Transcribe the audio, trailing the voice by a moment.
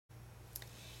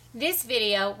This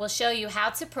video will show you how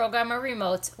to program a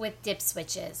remote with dip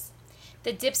switches.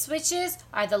 The dip switches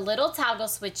are the little toggle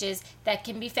switches that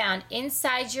can be found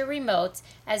inside your remote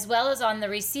as well as on the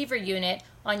receiver unit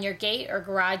on your gate or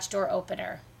garage door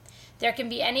opener. There can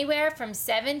be anywhere from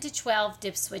 7 to 12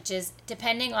 dip switches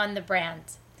depending on the brand.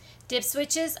 Dip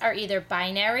switches are either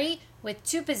binary with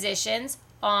 2 positions,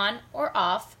 on or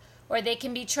off, or they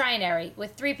can be trinary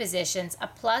with 3 positions, a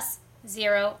plus,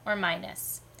 0, or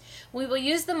minus. We will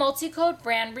use the Multicode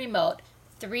brand remote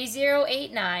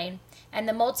 3089 and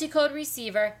the Multicode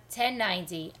receiver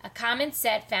 1090, a common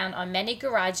set found on many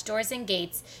garage doors and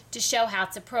gates, to show how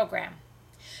to program.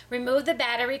 Remove the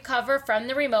battery cover from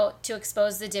the remote to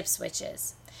expose the dip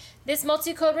switches. This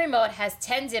Multicode remote has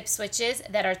 10 dip switches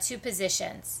that are 2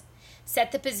 positions.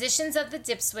 Set the positions of the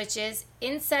dip switches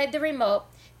inside the remote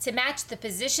to match the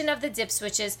position of the dip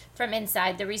switches from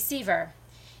inside the receiver.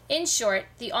 In short,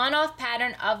 the on-off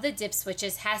pattern of the dip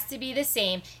switches has to be the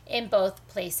same in both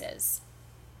places.